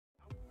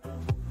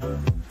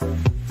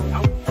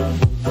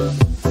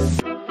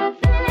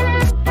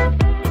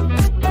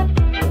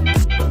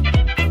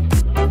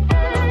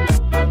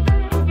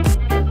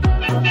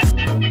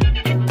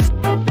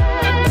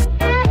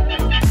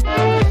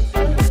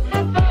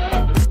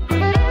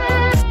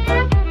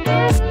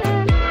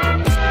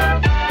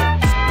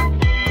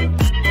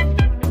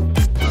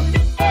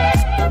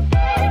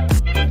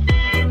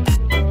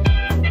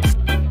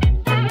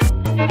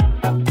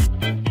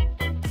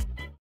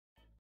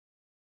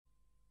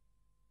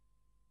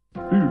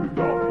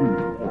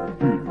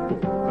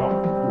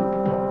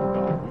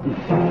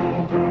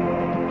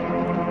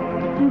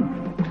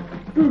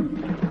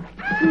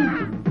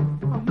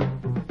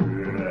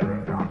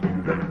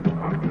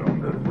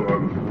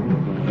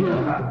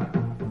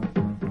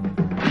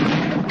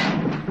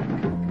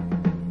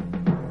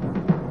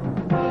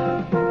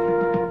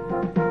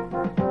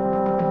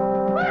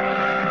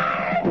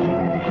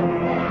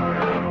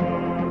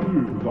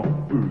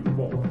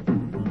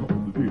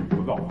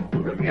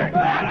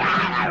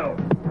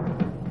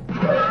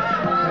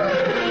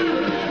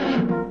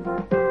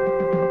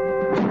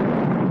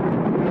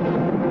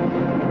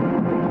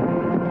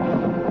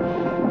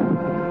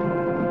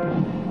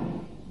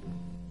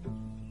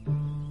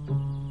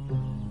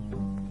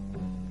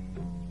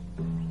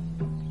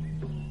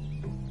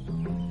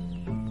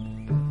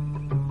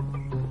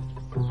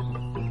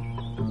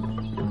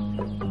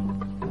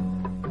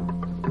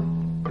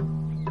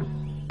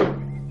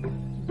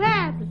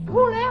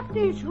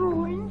These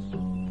ruins?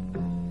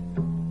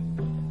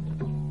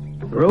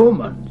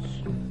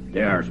 Romans.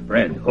 They are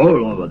spread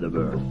all over the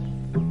world.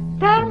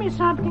 Tell me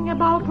something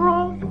about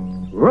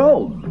Rome.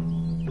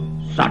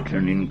 Rome? Such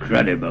an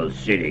incredible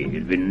city.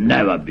 It will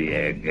never be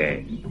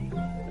again.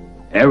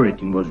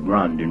 Everything was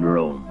grand in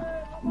Rome.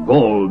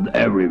 Gold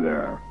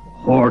everywhere.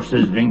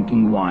 Horses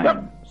drinking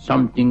wine.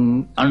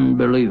 Something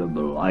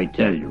unbelievable, I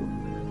tell you.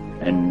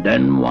 And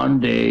then one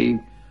day,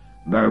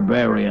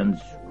 barbarians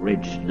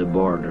reached the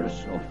borders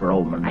of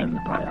Roman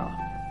Empire.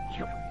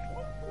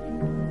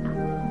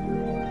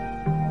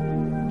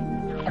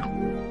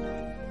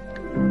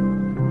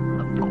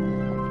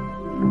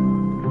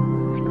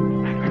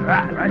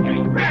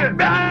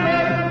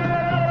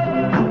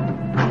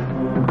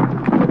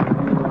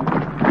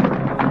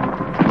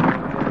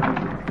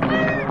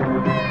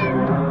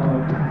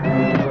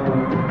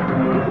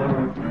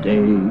 They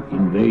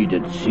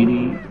invaded the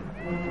city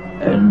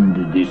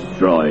and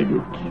destroyed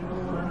it.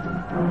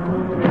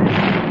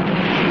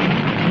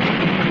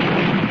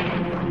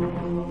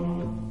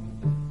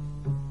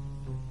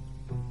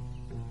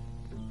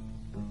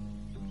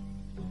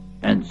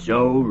 And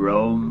so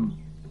Rome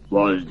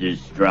was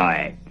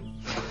destroyed.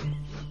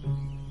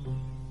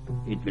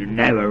 It will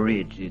never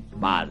reach its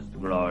past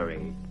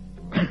glory.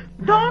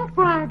 Don't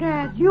cry,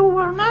 Dad. You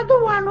were not the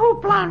one who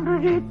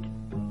plundered it.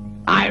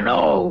 I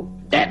know.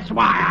 That's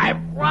why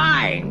I'm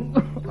crying.